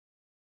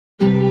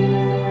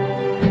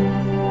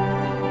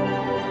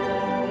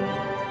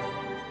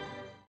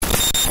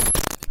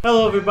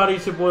Hello everybody,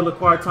 it's your boy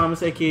LaQuar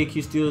Thomas, aka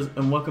Q Steelers,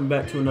 and welcome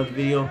back to another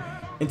video.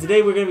 And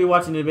today we're going to be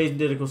watching the amazing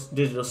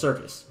digital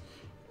circus.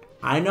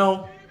 I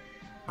know.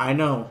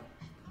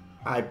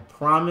 I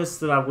promised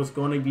that I was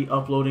going to be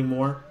uploading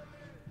more.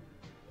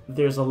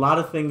 There's a lot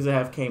of things that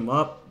have came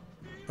up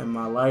in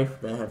my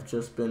life that have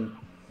just been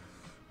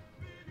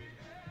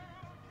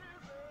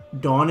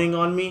dawning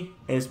on me,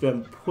 and it's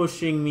been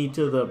pushing me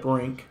to the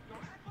brink.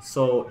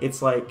 So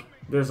it's like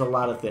there's a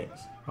lot of things.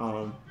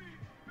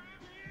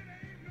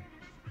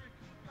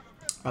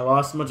 I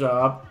lost my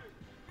job.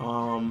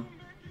 I'm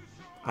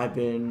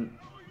going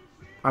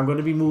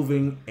to be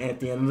moving at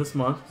the end of this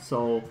month,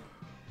 so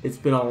it's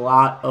been a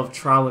lot of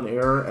trial and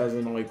error, as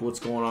in like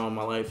what's going on in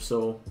my life.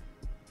 So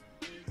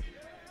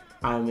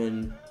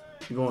I'm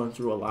going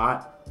through a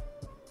lot.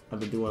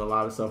 I've been doing a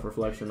lot of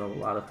self-reflection of a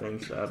lot of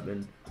things that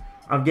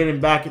I'm getting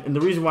back. And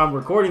the reason why I'm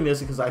recording this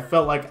is because I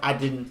felt like I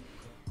didn't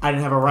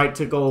have a right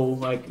to go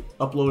like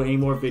upload any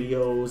more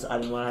videos. I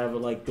didn't want to have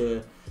like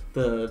the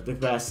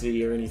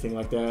capacity or anything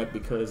like that,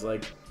 because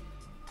like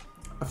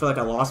I feel like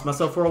I lost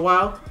myself for a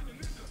while.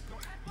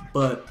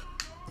 But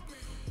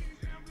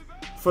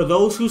for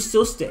those who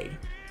still stayed,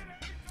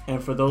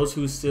 and for those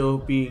who still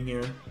being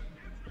here,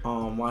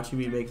 watching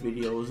me make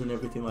videos and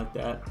everything like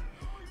that,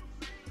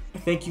 I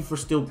thank you for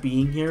still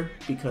being here,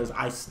 because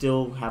I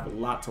still have a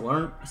lot to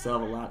learn. I still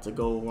have a lot to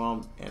go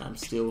wrong, and I'm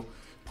still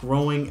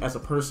growing as a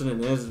person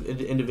and as an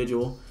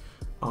individual.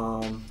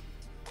 I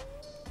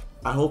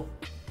hope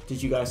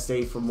that you guys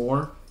stay for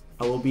more.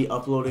 I will be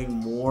uploading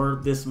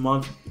more this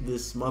month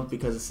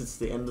because it's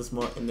the end of this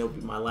month, and it'll be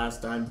my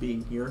last time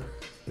being here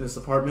in this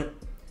apartment.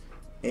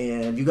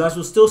 And you guys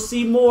will still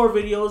see more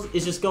videos.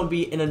 It's just gonna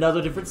be in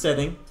another different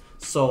setting.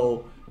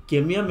 So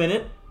give me a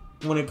minute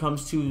when it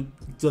comes to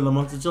the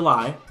month of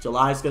July.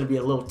 July is gonna be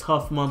a little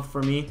tough month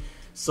for me,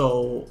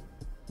 so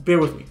bear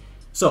with me.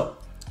 So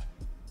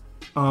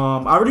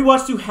I already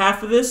watched through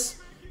half of this,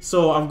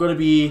 so I'm gonna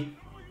be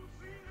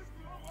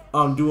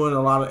doing a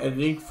lot of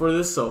editing for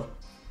this. So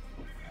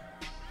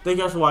thank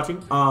you guys for watching.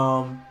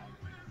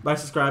 Like,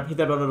 subscribe, hit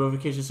that bell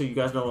notification so you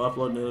guys know I'll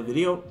upload another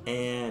video,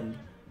 and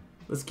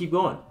let's keep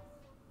going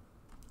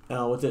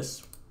with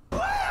this.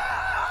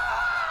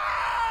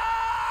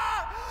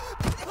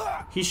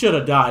 He should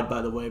have died,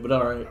 by the way, but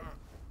all right.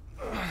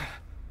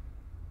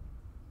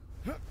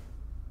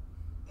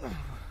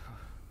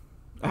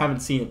 I haven't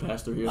seen it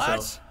pass through here,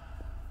 so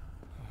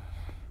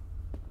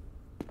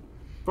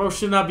bro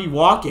should not be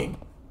walking.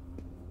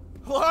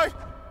 What?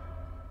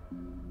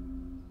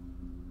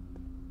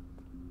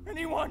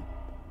 Anyone?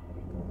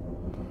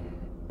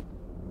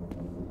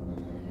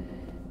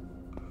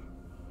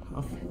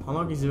 How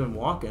long has he been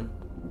walking?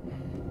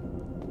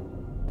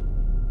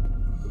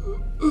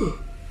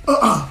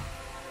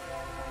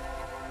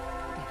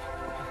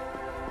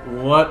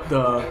 What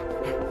the?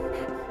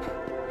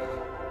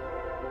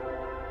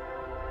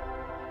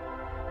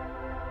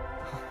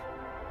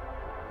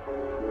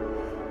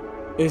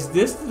 Is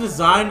this the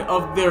design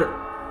of their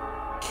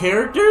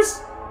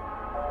characters?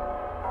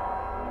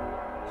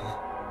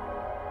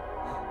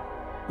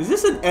 Is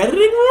this an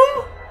editing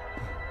room?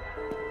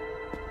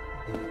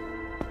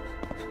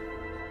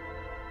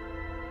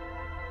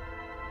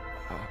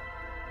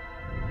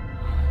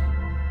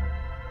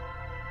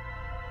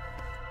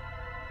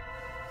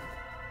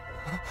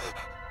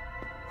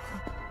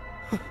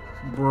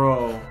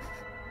 Bro.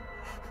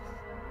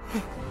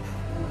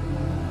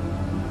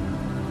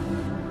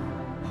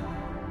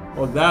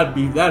 Oh,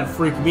 that'd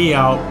freak me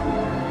out.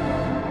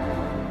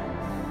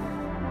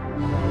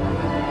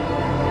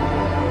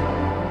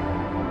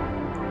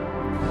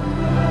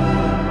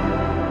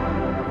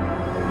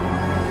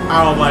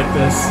 I don't like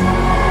this.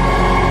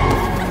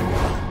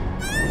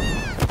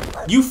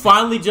 You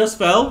finally just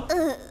fell?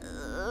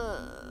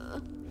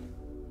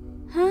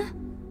 Huh?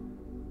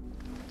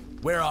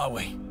 Where are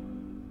we?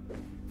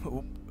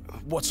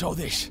 What's all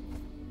this?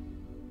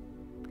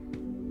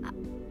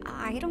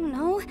 I don't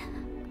know.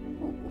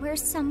 We're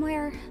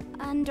somewhere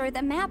under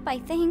the map, I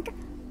think.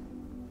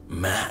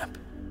 Map?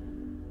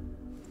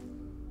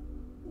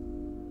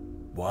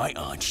 Why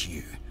aren't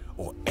you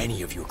or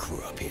any of your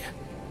crew up here?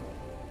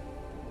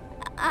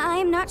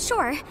 I'm not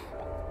sure.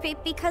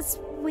 Because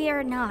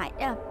we're not,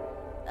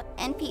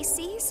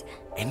 NPCs?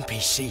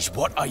 NPCs?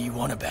 What are you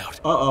on about?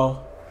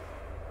 Uh-oh.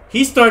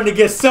 He's starting to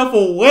get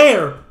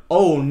self-aware.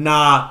 Oh,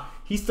 nah.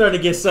 He's starting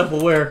to get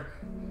self-aware.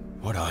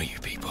 What are you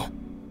people?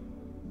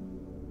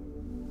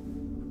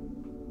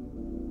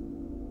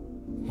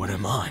 What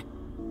am I?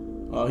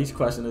 Oh, he's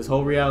questioning his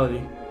whole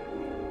reality.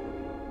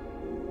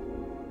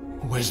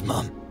 Where's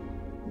Mum?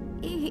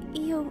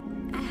 You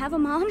have a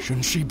mom?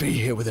 Shouldn't she be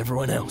here with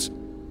everyone else?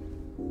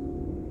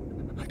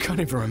 I can't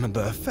even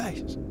remember her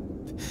face.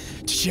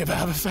 Did she ever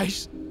have a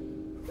face?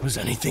 Was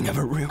anything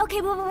ever real?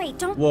 Okay, wait,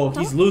 don't. Whoa,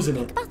 he's losing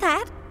it. About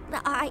that.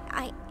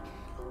 I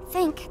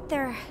think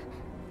there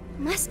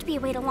must be a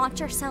way to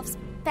launch ourselves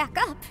back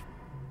up,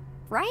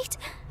 right?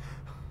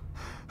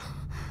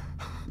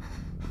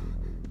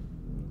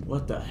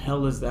 What the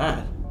hell is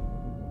that?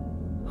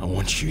 I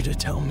want you to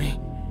tell me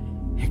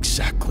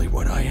exactly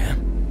what I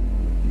am.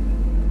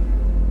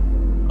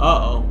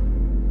 Uh-oh.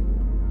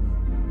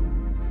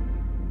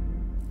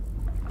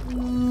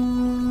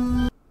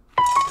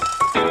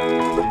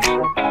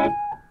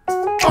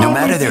 No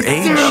matter their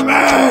age,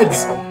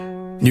 Pyramids!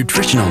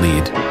 nutritional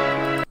need,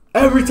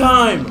 Every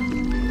time!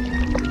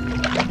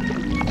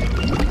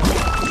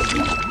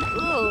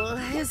 Ooh,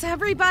 is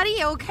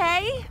everybody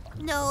okay?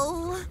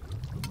 No.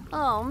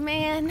 Oh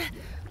man,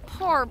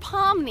 poor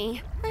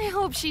Pomni. I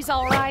hope she's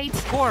all right.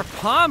 Poor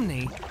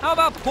Pomni? How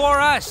about poor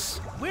us?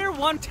 We're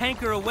one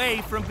tanker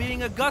away from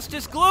being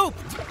Augustus Gloop.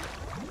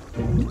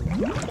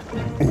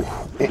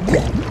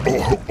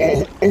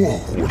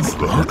 What's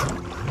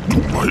that? Do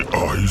my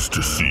eyes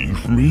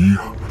deceive me?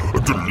 A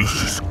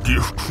delicious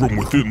gift from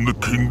within the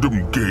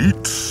kingdom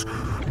gates?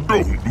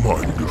 Don't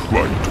mind if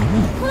I do.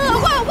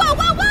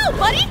 Whoa,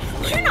 buddy!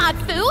 You're not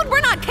food,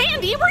 we're not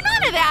candy, we're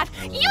none of that!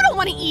 You don't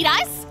want to eat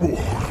us!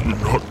 Oh, you're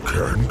not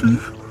candy?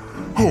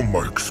 How am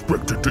I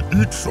expected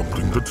to eat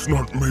something that's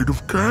not made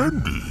of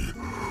candy?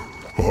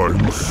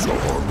 I'm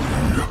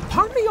sorry.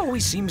 Pomni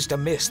always seems to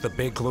miss the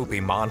big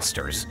gloopy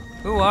monsters.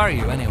 Who are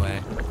you,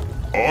 anyway?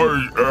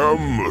 I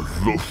am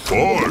the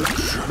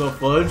Fudge. The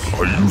fudge?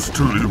 I used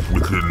to live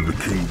within the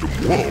kingdom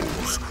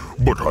walls,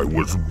 but I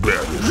was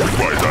banished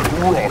by that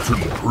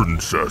rotten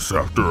princess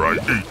after I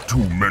ate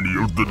too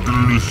many of the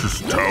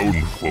delicious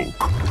townfolk.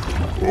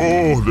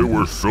 Oh, they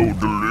were so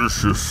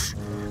delicious.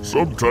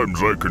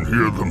 Sometimes I can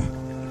hear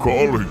them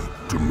calling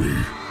to me.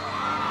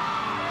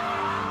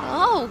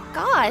 Oh,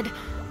 God.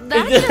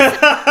 That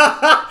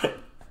just...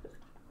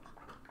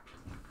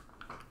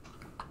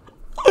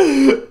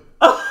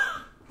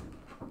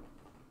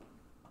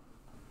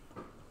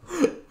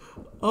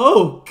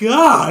 Oh,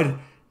 God.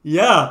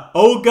 Yeah.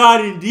 Oh,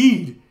 God,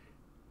 indeed.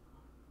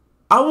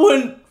 I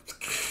wouldn't...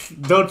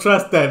 Don't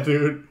trust that,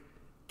 dude.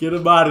 Get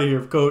him out of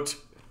here, coach.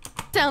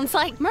 sounds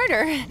like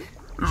murder.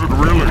 Is it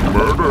really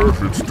murder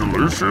if it's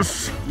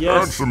delicious?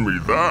 Yes. Answer me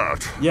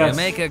that. Yes. You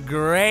make a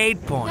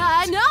great point.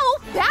 No,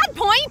 bad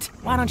point.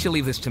 Why don't you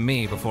leave this to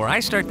me before I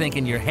start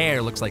thinking your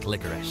hair looks like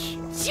licorice?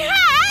 Jax!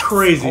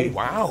 Crazy. Oh,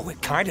 wow,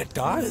 it kinda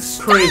does.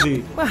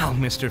 Crazy. Well,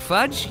 Mr.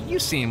 Fudge, you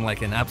seem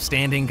like an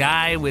upstanding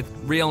guy with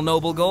real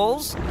noble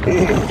goals.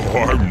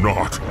 Oh, I'm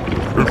not.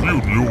 If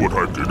you knew what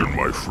I did in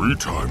my free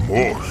time,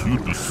 oh,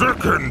 you'd be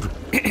sickened.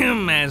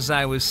 As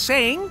I was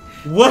saying,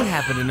 What? I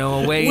happen to know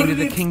a way What into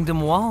did the it-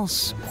 kingdom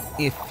walls.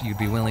 If you'd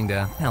be willing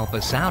to help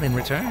us out in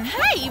return.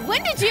 Hey,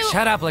 when did you...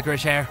 Shut up,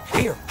 licorice hair.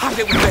 Here, have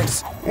it with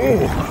this.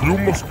 Oh, you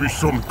must be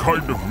some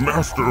kind of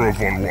master of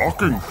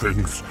unlocking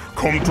things.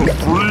 Come to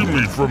free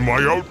me from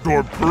my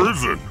outdoor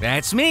prison.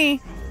 That's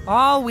me.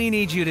 All we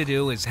need you to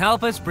do is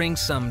help us bring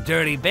some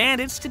dirty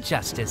bandits to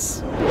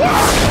justice.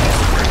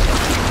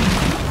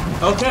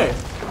 Okay.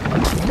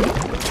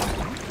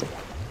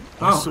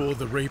 I saw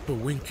the Reaper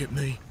wink at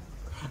me.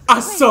 I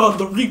saw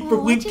the Reaper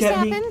What wink just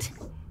at me. happened?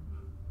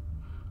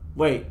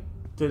 Wait,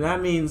 then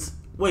that means...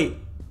 Wait,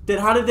 then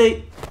how did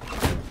they...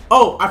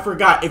 Oh, I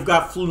forgot. It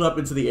got flown up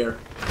into the air.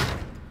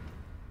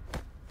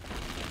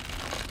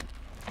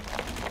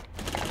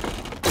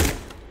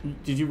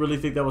 Did you really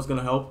think that was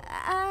gonna help?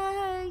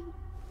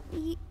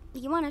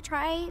 You want to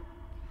try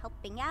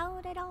helping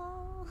out at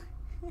all?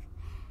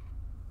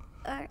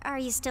 Or are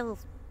you still...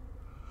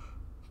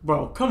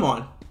 Bro, come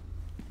on.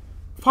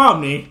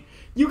 Pomni,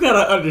 you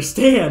gotta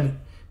understand.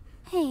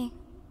 Hey,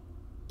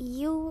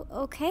 you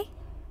okay?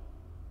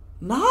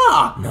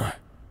 Nah. No.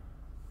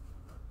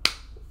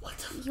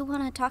 You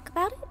want to talk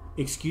about it?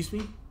 Excuse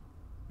me?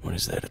 What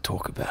is there to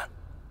talk about?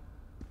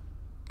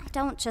 I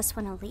don't just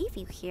want to leave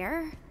you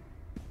here.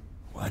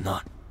 Why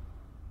not?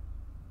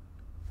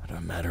 I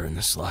don't matter in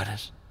the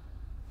slightest.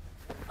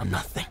 I'm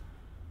nothing.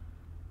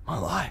 My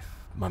life,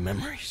 my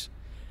memories,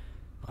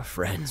 my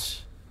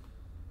friends.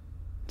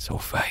 It's all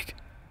fake.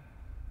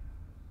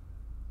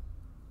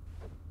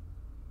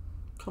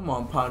 Come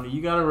on, Pomni,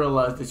 you gotta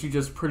realize that you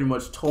just pretty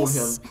much told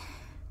This him.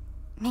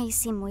 may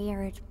seem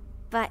weird,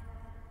 but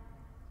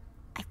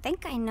I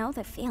think I know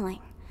the feeling.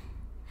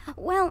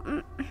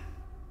 Well,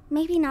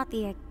 maybe not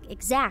the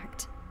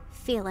exact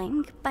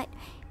feeling, but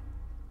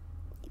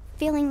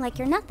feeling like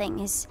you're nothing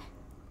is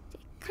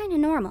kind of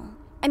normal.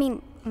 I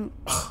mean,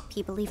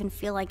 people even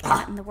feel like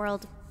that in the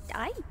world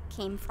I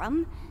came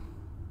from.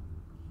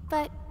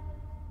 But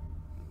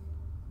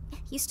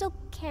you still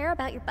care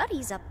about your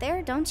buddies up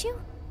there, don't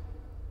you?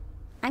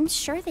 I'm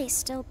sure they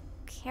still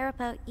care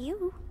about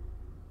you.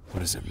 What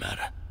does it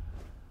matter?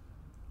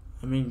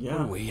 I mean, What yeah.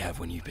 do we have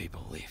when you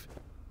people leave?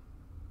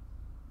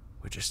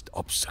 We're just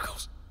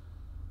obstacles.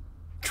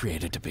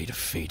 Created to be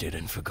defeated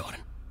and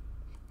forgotten.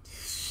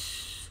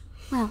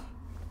 Well,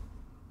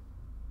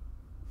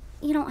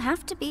 you don't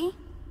have to be.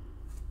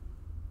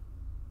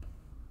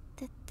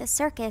 The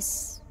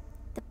circus,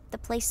 the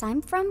place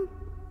I'm from,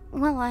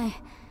 well,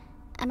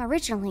 I'm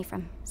originally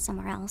from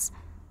somewhere else.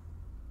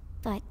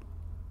 But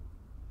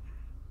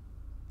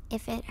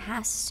if it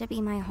has to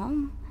be my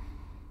home,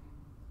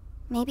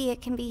 maybe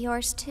it can be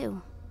yours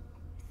too.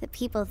 The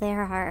people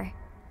there are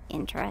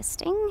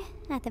interesting,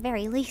 at the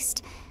very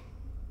least.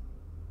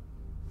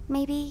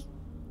 Maybe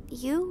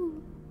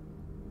you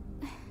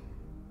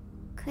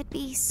could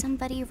be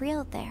somebody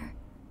real there.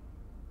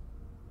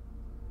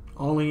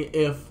 Only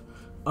if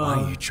Why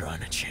are you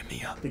trying to cheer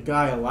me up? the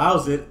guy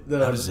allows it.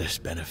 How does this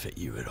benefit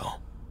you at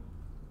all?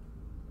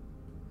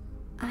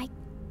 I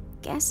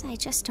guess I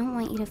just don't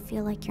want you to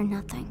feel like you're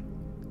nothing.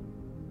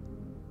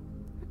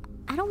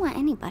 I don't want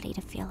anybody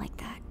to feel like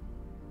that.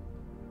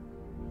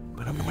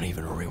 But I'm not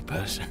even a real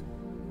person.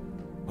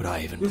 Would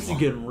I even This is belong?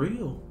 getting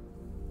real.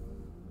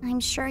 I'm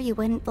sure you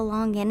wouldn't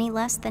belong any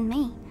less than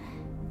me.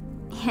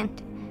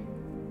 And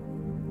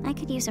I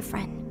could use a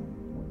friend.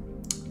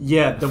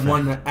 Yeah, the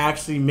one that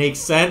actually makes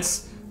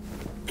sense.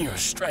 You're a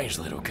strange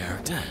little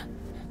character.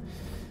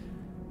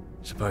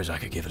 Suppose I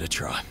could give it a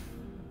try.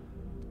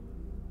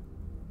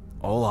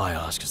 All I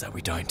ask is that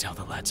we don't tell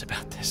the lads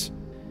about this.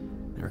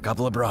 They're a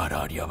couple of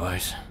bright-eyed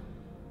yobbos,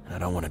 and I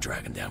don't want to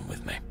drag them down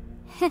with me.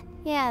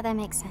 Yeah, that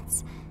makes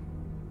sense.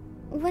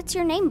 What's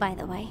your name, by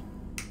the way?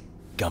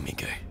 Gummy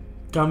Goo.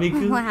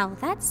 Gamiku? Wow,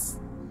 that's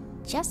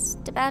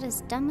just about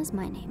as dumb as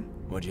my name.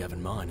 What do you have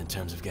in mind in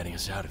terms of getting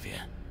us out of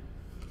here?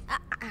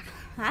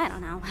 I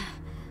don't know.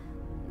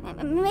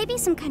 Maybe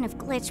some kind of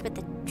glitch with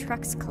the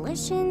truck's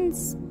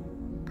collisions.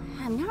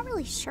 I'm not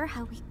really sure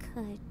how we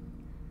could.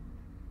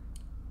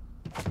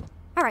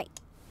 Alright,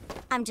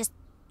 I'm just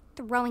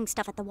throwing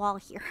stuff at the wall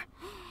here.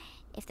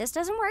 If this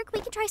doesn't work, we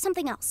can try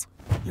something else.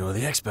 You're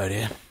the expert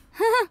here.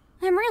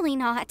 I'm really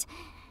not.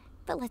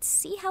 But let's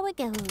see how it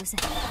goes.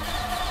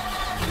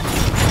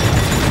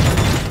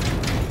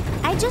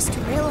 I just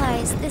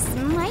realized this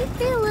might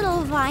be a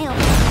little violent.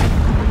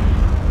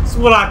 That's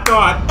what I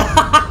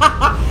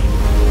thought.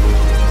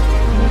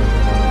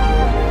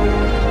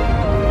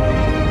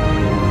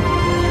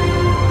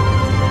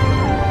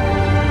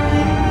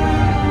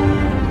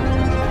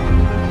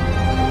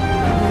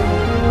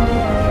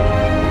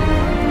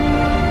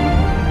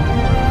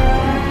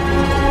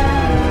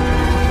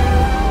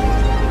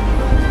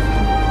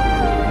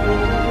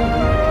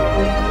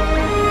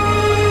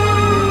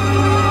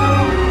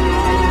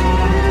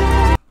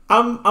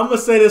 I'm gonna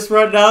say this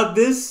right now.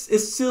 This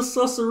is still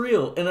so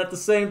surreal, and at the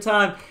same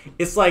time,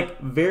 it's like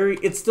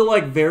it's still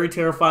like very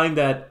terrifying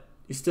that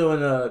you're still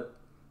in a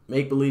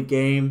make-believe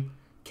game,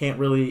 can't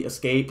really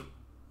escape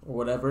or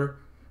whatever.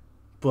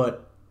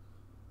 But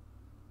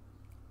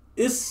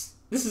this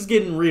is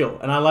getting real,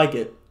 and I like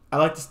it. I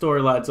like the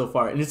storyline so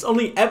far, and it's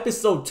only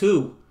episode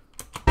 2.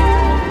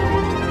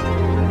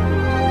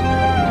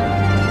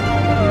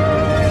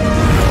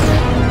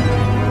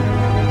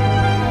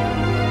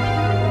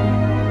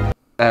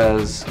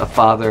 As a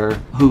father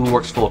who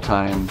works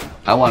full-time,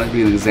 I want to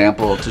be an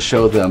example to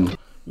show them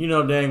You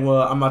know dang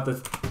well I'm about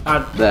to...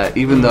 that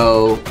even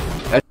though...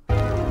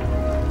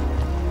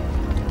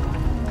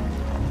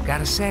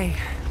 Gotta say,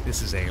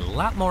 this is a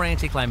lot more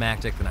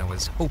anticlimactic than I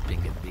was hoping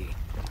it'd be.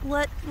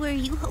 What were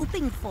you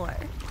hoping for?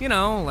 You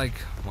know, like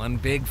one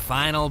big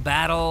final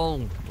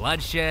battle,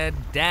 bloodshed,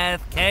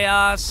 death,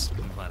 chaos,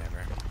 whatever.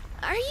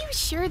 Are you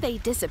sure they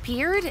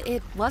disappeared?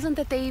 It wasn't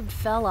that they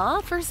fell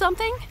off or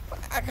something?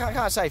 I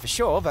can't say for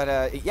sure,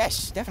 but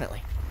yes,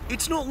 definitely.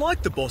 It's not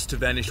like the boss to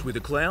vanish with a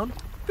clown.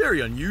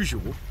 Very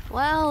unusual.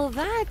 Well,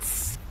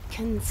 that's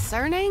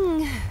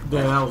concerning.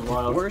 Damn, that was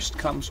wild. Worst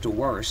comes to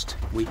worst,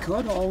 we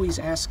could always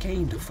ask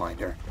Kane to find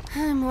her.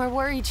 I'm more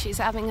worried she's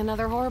having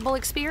another horrible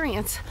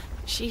experience.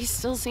 She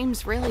still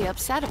seems really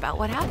upset about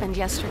what happened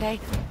yesterday.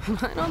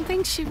 I don't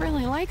think she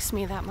really likes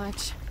me that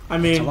much. I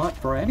It's mean, a lot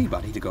for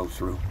anybody to go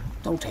through.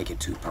 Don't take it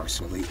too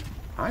personally.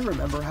 I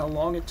remember how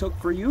long it took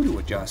for you to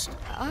adjust.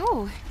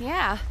 Oh,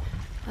 yeah.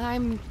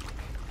 I'm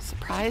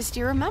surprised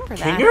you remember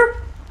that. Kinger?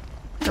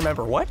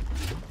 Remember what?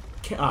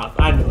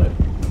 I knew it.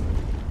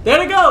 There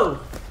they go!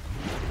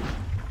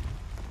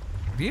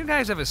 Do you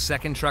guys have a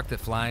second truck that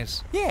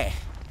flies? Yeah.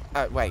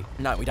 Wait,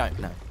 no, we don't.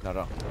 No, not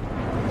at all.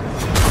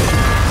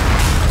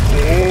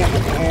 Down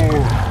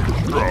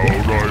I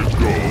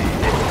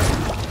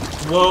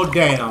go. Well,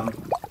 damn.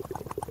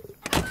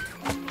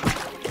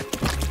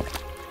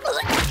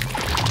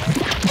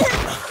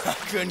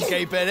 Couldn't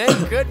keep it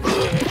in, could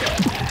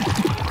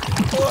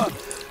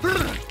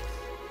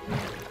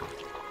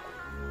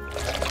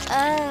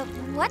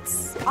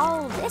What's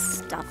all this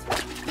stuff?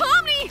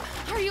 Pomni!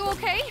 Are you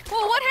okay?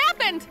 Well, what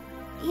happened?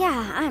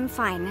 Yeah, I'm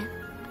fine.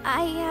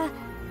 I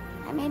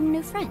made a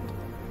new friend.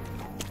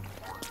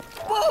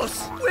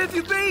 Boss, where have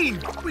you been?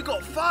 We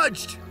got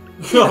fudged.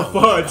 Yo,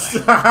 fudge.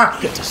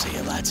 Good to see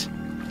you, lads.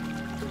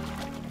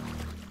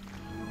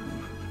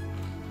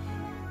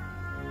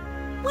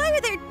 Why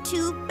are there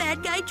 2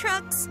 bad guy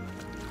trucks?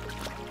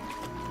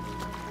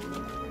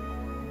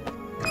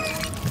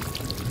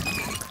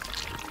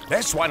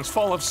 This one's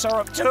full of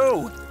syrup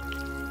too.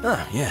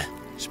 Oh, yeah.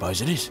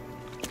 Suppose it is.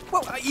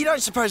 Well, you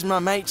don't suppose my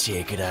mates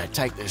here could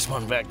take this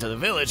one back to the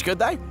village, could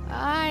they?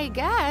 I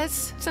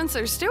guess. Since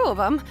there's 2 of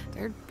them,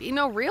 there'd be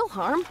no real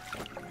harm.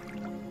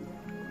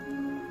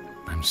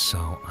 I'm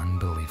so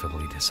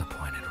unbelievably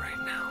disappointed right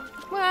now.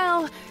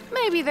 Well,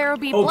 maybe there'll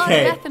be blood,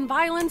 Okay. death, and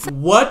violence.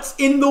 What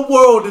in the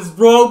world is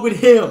wrong with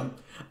him?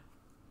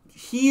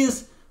 He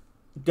is...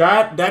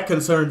 That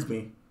concerns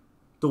me.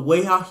 The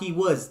way how he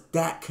was,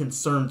 that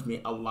concerns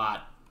me a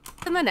lot.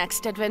 in the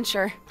next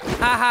adventure. Ha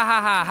ha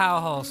ha ha, how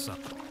wholesome.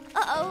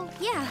 Uh-oh,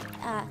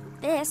 yeah.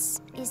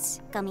 This is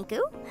Gummy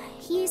Goo.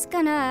 He's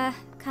gonna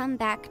come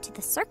back to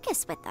the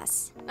circus with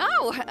us.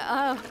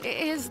 Oh,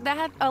 is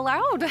that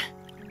allowed?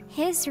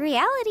 His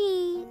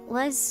reality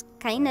was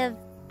kind of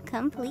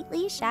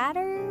completely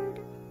shattered.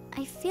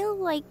 I feel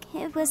like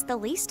it was the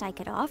least I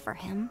could offer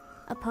him,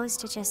 opposed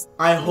to just...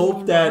 I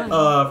hope that,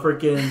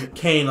 freaking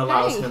Kane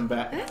allows him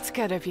back. That's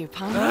good of you,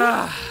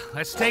 Pomni.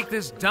 Let's take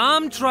this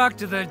dumb truck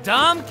to the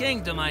dumb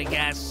kingdom, I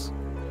guess.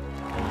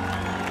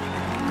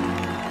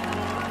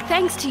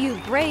 Thanks to you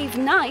brave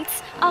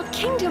knights, our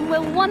kingdom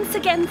will once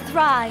again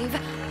thrive.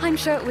 I'm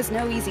sure it was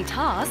no easy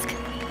task.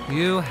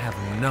 You have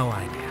no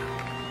idea.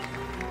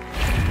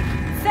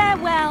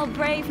 Farewell,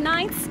 brave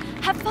knights.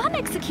 Have fun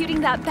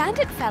executing that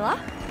bandit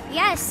fella.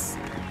 Yes,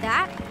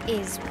 that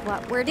is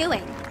what we're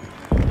doing.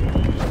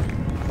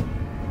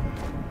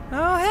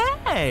 Oh,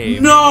 hey!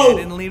 No! Maybe I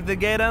didn't leave the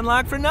gate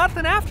unlocked for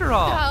nothing after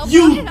all.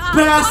 You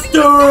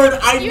bastard!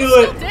 I knew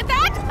it! Did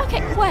that?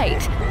 Okay,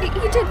 wait.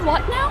 You did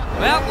what now?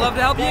 Well, love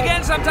to help you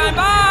again sometime.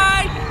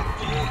 Bye!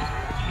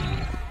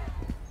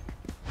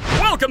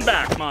 Welcome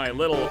back, my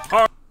little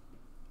tar-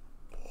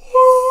 Okay!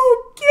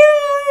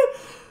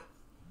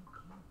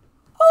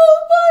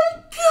 Oh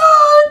my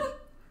god!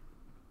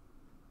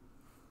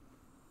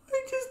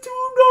 I just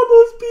doomed all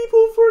those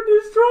people for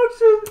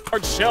destruction.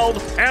 hard-shelled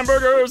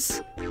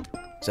hamburgers.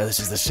 So this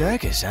is the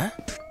circus, huh?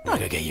 I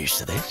gotta get used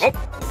to this. Oh,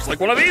 looks like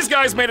one of these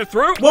guys made it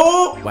through.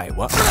 Whoa! Wait,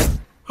 what?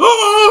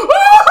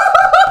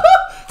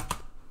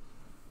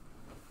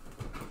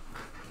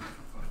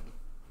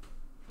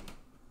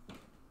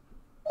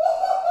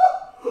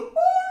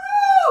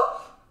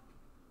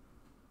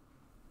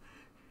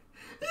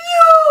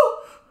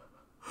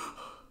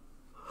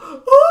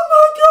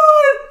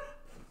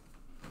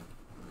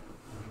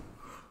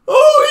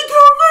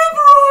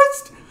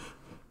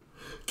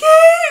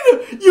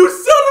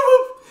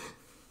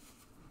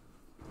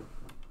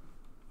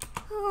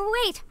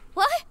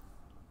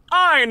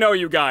 I know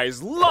you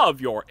guys love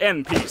your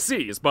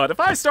NPCs, but if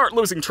I start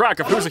losing track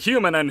of who's a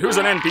human and who's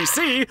an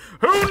NPC,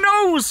 who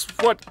knows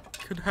what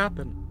could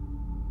happen?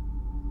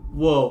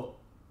 Whoa.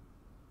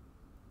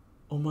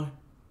 Oh my.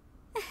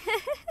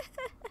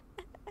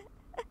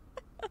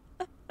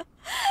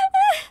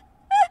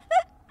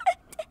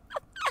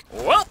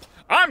 Well,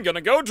 I'm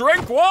gonna go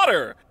drink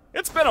water.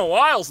 It's been a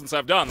while since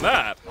I've done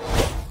that.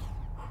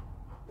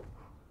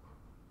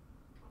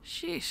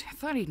 Sheesh, I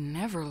thought he'd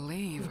never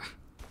leave.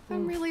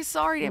 I'm really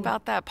sorry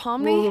about that,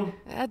 Pomni.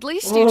 At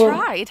least you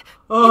tried.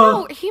 You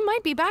know, he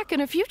might be back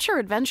in a future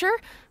adventure.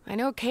 I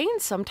know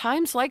Kane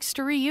sometimes likes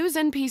to reuse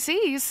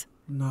NPCs.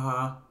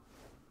 Nah.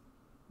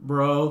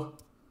 Bro.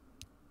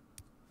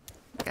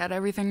 Got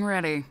everything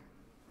ready.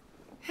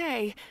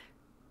 Hey,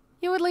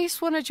 you at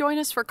least want to join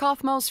us for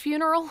Kaufmo's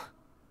funeral?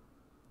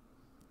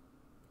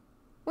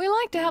 We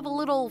like to have a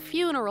little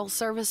funeral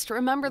service to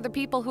remember the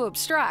people who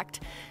abstract.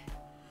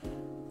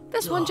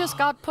 This one just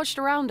got pushed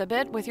around a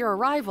bit with your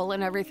arrival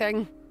and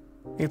everything.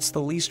 It's the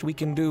least we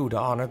can do to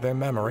honor their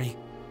memory.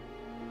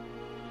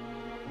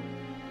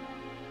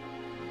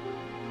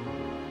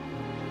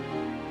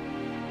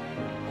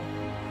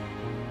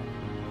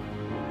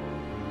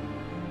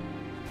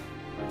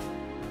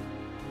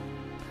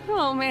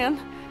 Oh man,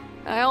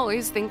 I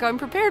always think I'm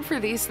prepared for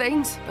these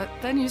things, but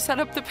then you set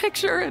up the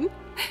picture and,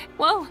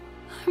 well,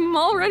 I'm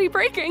already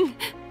breaking.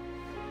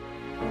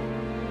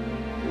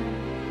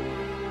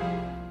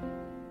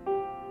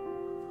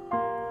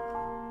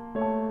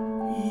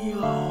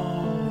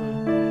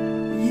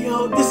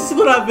 Yo, this is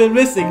what I've been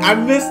missing. I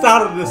missed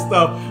out on this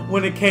stuff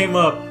when it came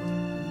up.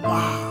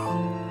 Wow.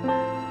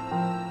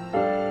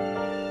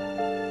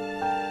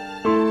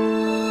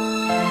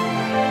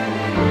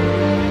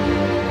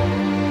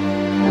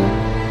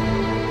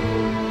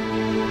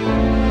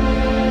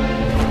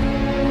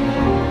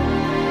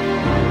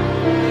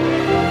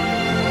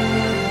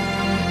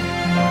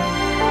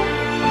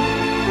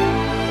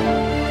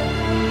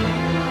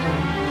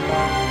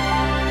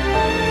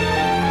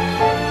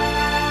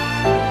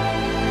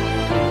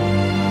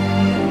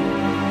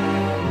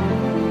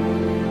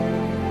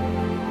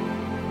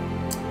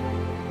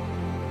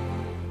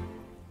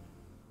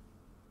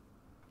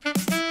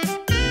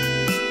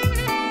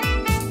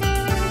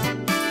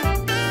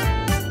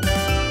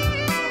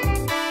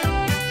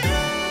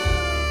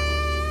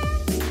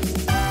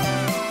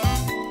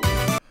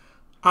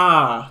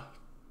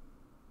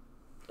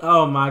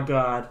 Oh my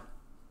god.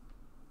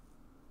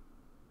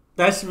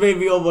 That made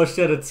me almost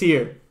shed a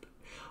tear.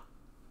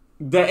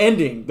 The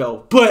ending,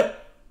 though.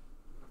 But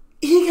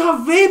he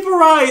got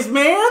vaporized,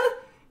 man!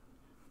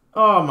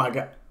 Oh my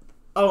god.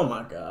 Oh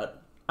my god.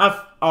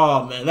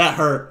 Oh man, that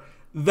hurt.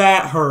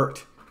 That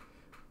hurt.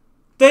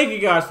 Thank you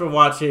guys for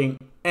watching.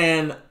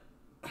 And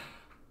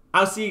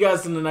I'll see you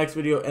guys in the next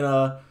video in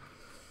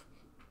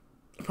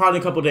probably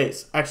a couple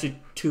days. Actually,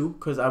 2,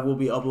 because I will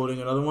be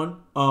uploading another one.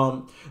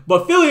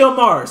 But Philly on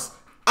Mars.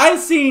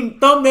 I've seen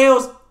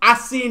thumbnails. I've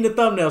seen the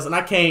thumbnails, and I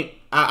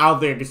don't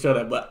think I can show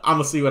that, but I'm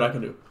going to see what I can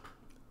do.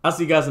 I'll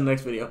see you guys in the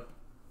next video.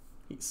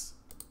 Peace.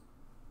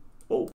 Oh.